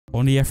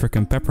On the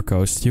African Pepper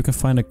Coast, you can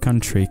find a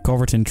country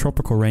covered in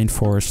tropical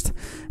rainforest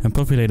and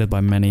populated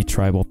by many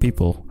tribal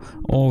people,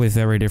 all with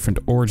very different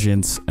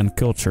origins and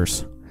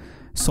cultures.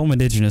 Some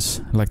indigenous,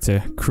 like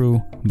the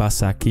Kru,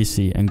 Bassa,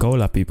 Kisi and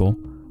Gola people,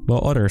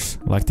 while others,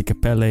 like the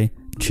Kapele,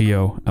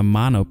 Gio and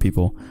Mano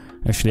people,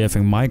 actually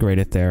having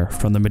migrated there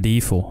from the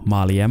medieval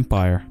Mali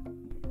Empire.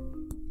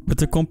 But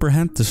to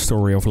comprehend the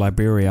story of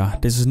Liberia,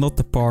 this is not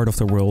the part of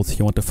the world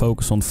you want to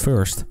focus on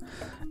first.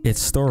 Its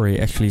story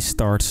actually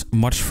starts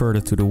much further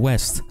to the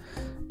west,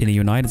 in the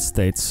United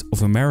States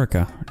of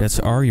America, that's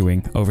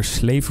arguing over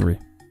slavery.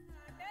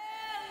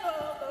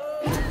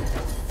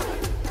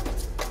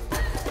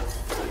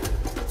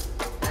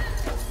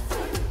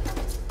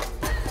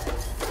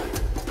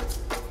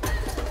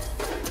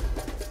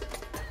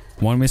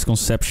 One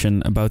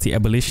misconception about the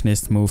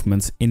abolitionist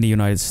movement in the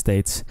United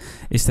States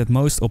is that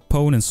most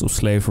opponents of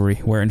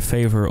slavery were in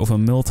favor of a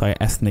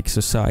multi-ethnic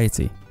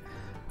society.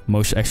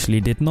 Most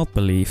actually did not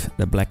believe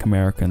that black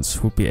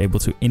Americans would be able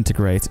to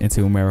integrate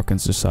into American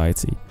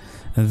society,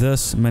 and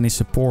thus many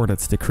supported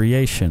the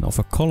creation of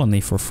a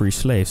colony for free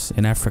slaves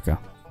in Africa.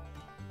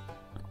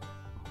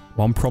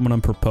 One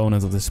prominent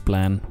proponent of this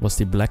plan was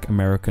the black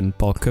American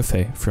Paul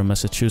Cuffe from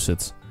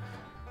Massachusetts.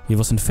 He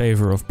was in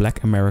favor of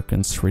black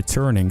Americans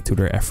returning to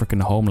their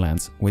African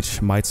homeland,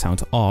 which might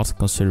sound odd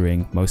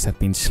considering most had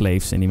been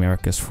slaves in the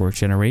Americas for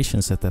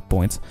generations at that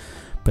point,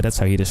 but that's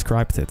how he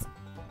described it.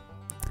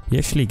 He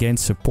actually gained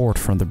support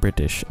from the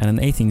British and in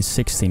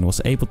 1816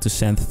 was able to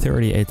send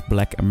 38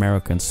 black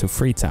Americans to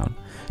Freetown,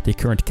 the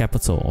current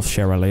capital of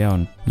Sierra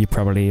Leone. You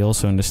probably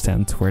also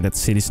understand where that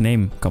city's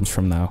name comes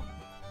from now.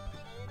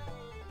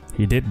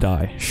 He did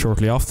die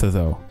shortly after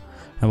though,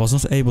 and was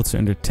not able to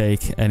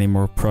undertake any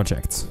more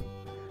projects.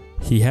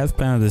 He had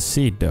planted a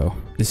seed though,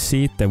 the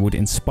seed that would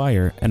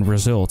inspire and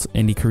result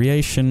in the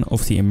creation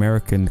of the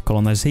American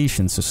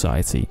Colonization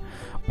Society,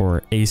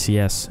 or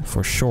ACS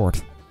for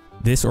short.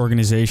 This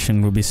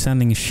organization would be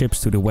sending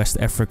ships to the West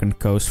African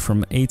coast from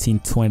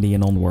 1820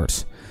 and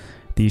onwards.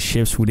 These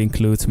ships would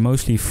include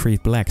mostly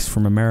freed blacks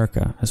from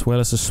America, as well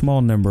as a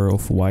small number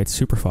of white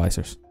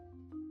supervisors.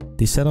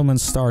 The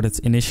settlements started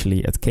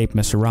initially at Cape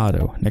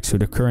Mesurado, next to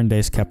the current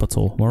day's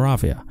capital,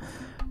 Moravia,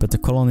 but the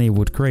colony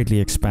would greatly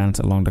expand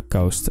along the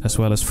coast, as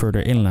well as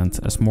further inland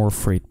as more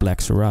freed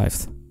blacks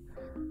arrived.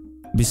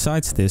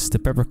 Besides this, the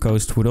Pepper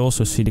Coast would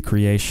also see the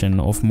creation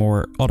of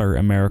more other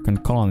American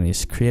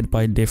colonies created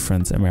by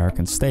different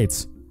American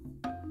states.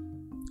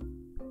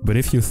 But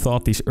if you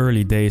thought these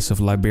early days of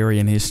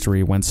Liberian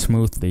history went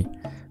smoothly,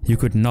 you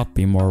could not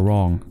be more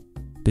wrong.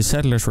 The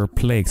settlers were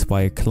plagued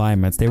by a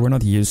climate they were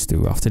not used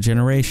to after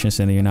generations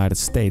in the United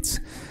States,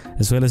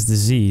 as well as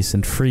disease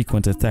and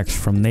frequent attacks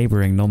from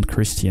neighboring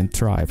non-Christian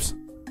tribes.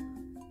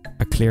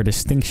 A clear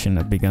distinction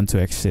had begun to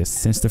exist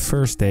since the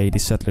first day the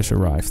settlers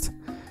arrived.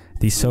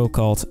 The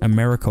so-called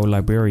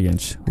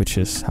Americo-Liberians, which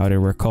is how they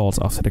were called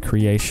after the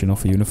creation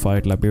of a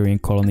unified Liberian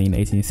colony in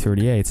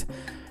 1838,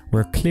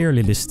 were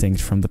clearly distinct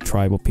from the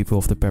tribal people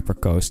of the Pepper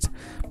Coast,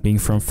 being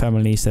from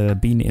families that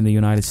had been in the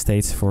United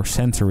States for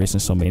centuries in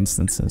some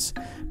instances,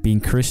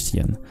 being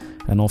Christian,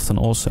 and often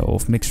also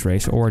of mixed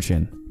race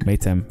origin,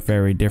 made them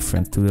very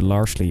different to the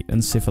largely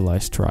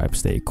uncivilized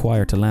tribes they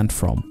acquired the land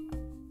from.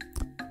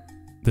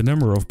 The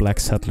number of black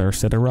settlers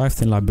that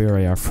arrived in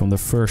Liberia from the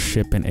first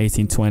ship in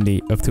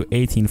 1820 up to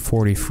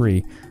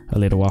 1843, a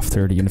little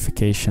after the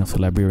unification of the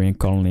Liberian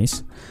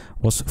colonies,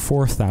 was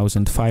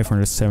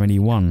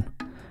 4,571.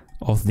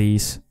 Of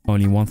these,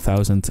 only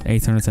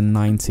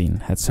 1,819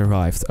 had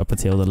survived up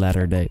until the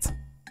latter date.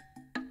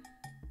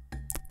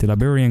 The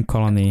Liberian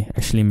colony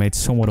actually made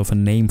somewhat of a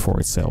name for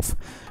itself,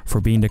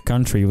 for being the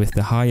country with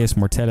the highest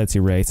mortality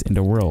rate in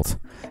the world,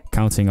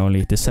 counting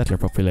only the settler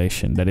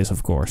population, that is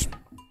of course.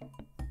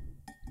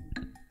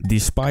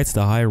 Despite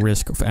the high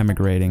risk of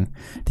emigrating,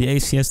 the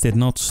ACS did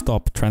not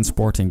stop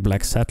transporting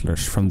black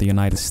settlers from the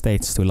United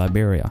States to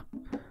Liberia.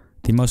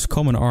 The most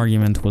common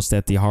argument was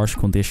that the harsh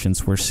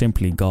conditions were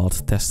simply God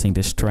testing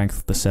the strength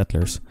of the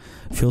settlers,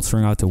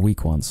 filtering out the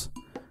weak ones.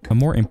 A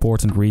more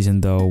important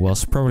reason though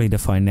was probably the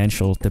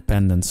financial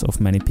dependence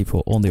of many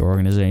people on the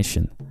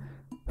organization.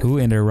 Who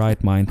in their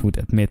right mind would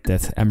admit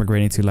that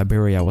emigrating to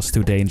Liberia was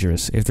too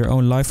dangerous if their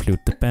own livelihood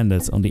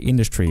depended on the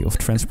industry of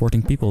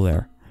transporting people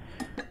there?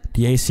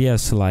 The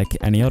ACS, like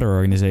any other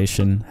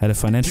organization, had a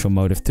financial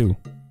motive too.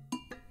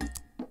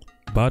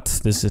 But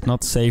this did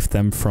not save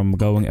them from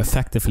going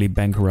effectively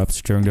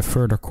bankrupt during the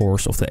further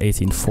course of the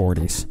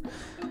 1840s.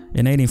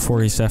 In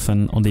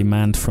 1847, on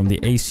demand from the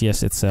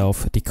ACS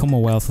itself, the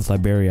Commonwealth of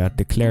Liberia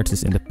declared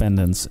its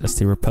independence as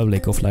the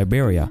Republic of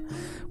Liberia,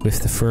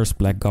 with the first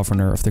black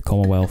governor of the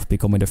Commonwealth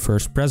becoming the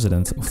first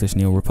president of this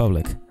new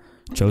republic,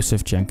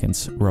 Joseph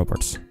Jenkins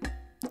Roberts.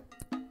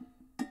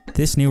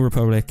 This new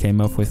republic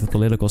came up with a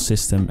political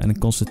system and a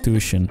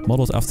constitution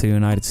modeled after the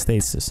United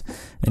States',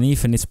 and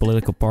even its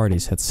political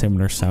parties had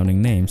similar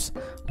sounding names,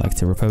 like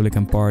the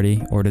Republican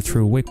Party or the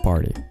True Whig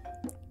Party.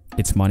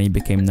 Its money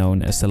became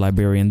known as the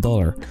Liberian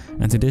dollar,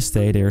 and to this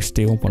day they are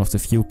still one of the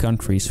few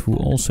countries who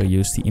also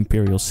use the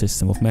imperial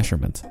system of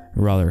measurement,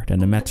 rather than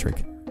the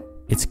metric.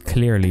 it's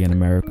clearly an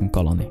American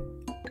colony.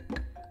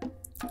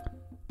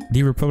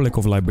 The Republic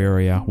of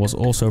Liberia was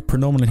also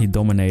predominantly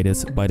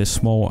dominated by the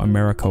small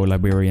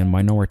Americo-Liberian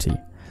minority,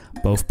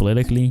 both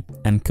politically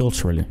and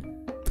culturally.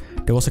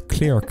 There was a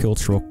clear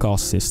cultural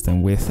caste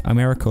system, with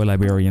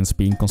Americo-Liberians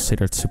being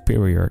considered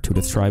superior to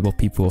the tribal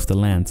people of the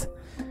land.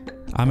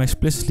 I'm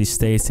explicitly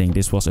stating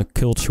this was a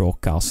cultural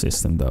caste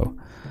system though,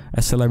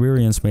 as the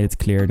Liberians made it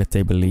clear that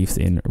they believed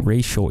in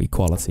racial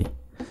equality.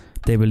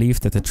 They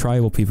believed that the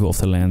tribal people of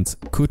the land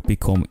could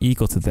become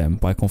equal to them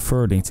by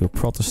converting to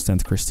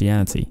Protestant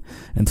Christianity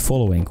and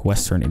following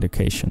Western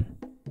education.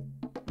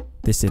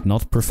 This did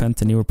not prevent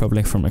the new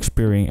republic from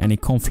experiencing any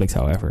conflict,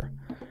 however.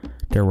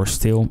 There were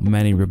still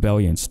many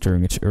rebellions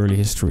during its early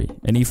history,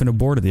 and even a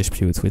border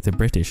dispute with the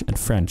British and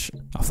French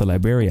after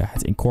Liberia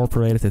had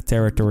incorporated the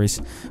territories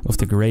of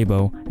the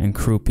Grebo and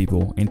Kru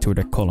people into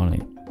their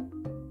colony.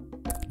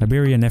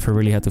 Liberia never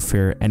really had to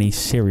fear any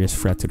serious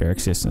threat to their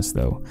existence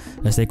though,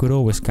 as they could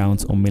always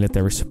count on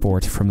military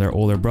support from their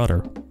older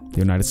brother, the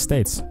United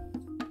States.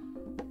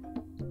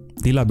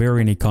 The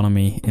Liberian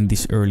economy in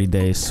these early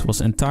days was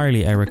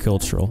entirely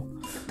agricultural.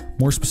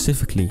 More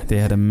specifically, they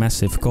had a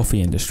massive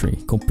coffee industry,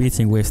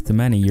 competing with the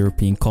many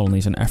European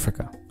colonies in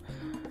Africa.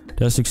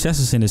 Their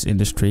successes in this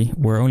industry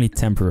were only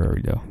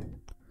temporary though,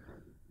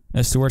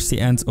 as towards the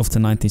end of the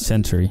 19th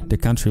century, the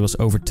country was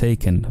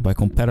overtaken by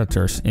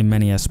competitors in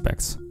many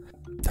aspects.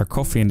 Their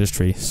coffee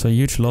industry saw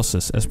huge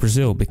losses as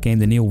Brazil became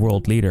the new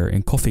world leader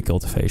in coffee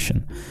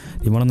cultivation.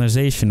 The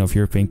modernization of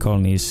European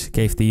colonies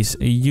gave these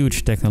a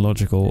huge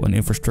technological and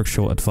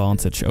infrastructural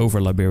advantage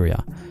over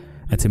Liberia.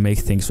 And to make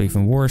things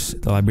even worse,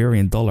 the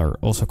Liberian dollar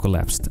also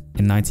collapsed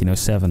in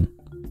 1907.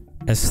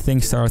 As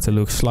things started to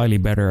look slightly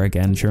better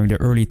again during the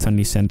early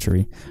 20th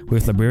century,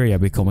 with Liberia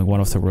becoming one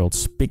of the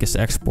world's biggest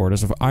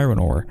exporters of iron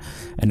ore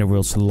and the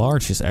world's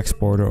largest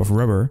exporter of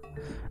rubber,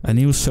 a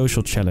new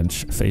social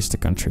challenge faced the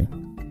country.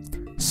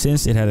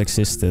 Since it had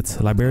existed,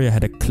 Liberia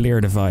had a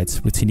clear divide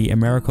between the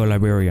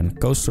Americo-Liberian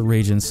coastal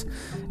regions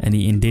and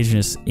the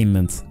indigenous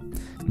inland.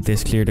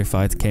 This clear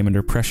divide came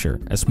under pressure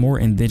as more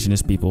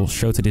indigenous people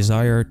showed a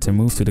desire to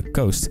move to the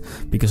coast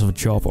because of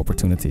job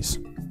opportunities.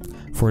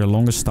 For the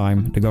longest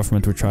time, the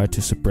government would try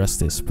to suppress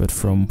this, but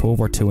from World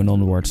War II and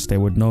onwards, they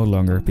would no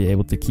longer be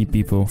able to keep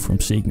people from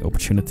seeking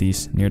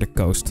opportunities near the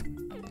coast.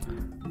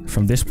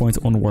 From this point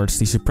onwards,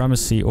 the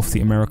supremacy of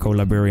the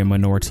Americo-Liberian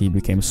minority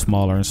became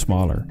smaller and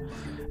smaller.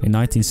 In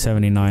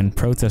 1979,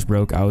 protests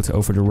broke out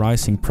over the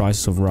rising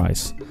prices of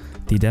rice.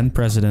 The then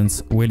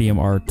president, William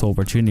R.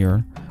 Tolbert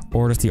Jr.,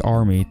 ordered the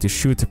army to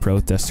shoot the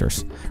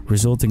protesters,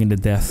 resulting in the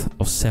death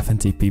of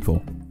 70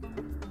 people.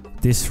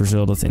 This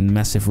resulted in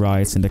massive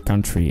riots in the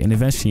country and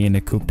eventually in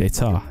a coup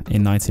d'etat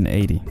in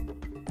 1980.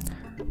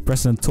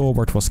 President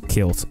Tolbert was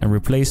killed and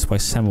replaced by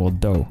Samuel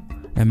Doe,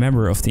 a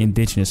member of the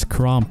indigenous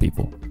Kram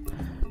people.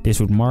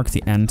 This would mark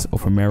the end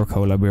of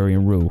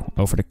Americo-Liberian rule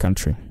over the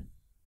country.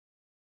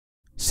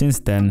 Since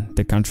then,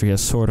 the country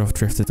has sort of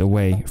drifted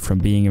away from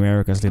being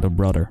America's little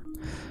brother,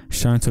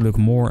 starting to look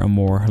more and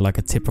more like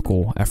a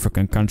typical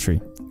African country.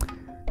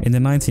 In the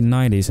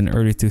 1990s and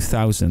early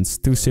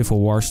 2000s, 2 civil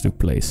wars took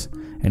place,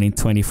 and in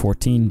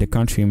 2014 the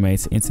country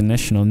made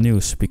international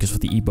news because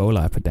of the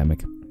Ebola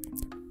epidemic.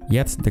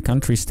 Yet the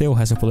country still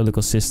has a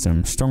political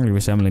system strongly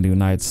resembling the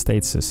United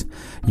States',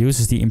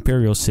 uses the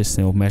imperial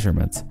system of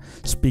measurement,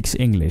 speaks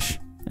English,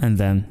 and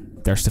then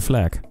there's the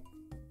flag.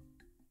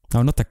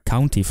 Now, not the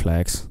county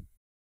flags.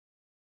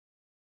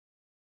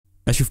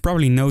 As you've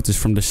probably noticed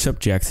from the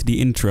subject,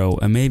 the intro,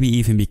 and maybe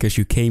even because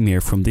you came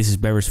here from This Is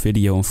Barry's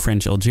video on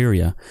French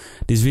Algeria,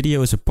 this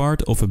video is a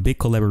part of a big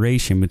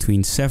collaboration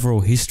between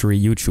several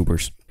history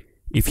YouTubers.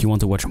 If you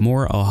want to watch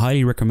more, I'll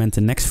highly recommend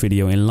the next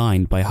video in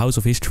line by House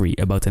of History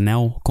about the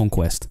Nile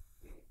conquest.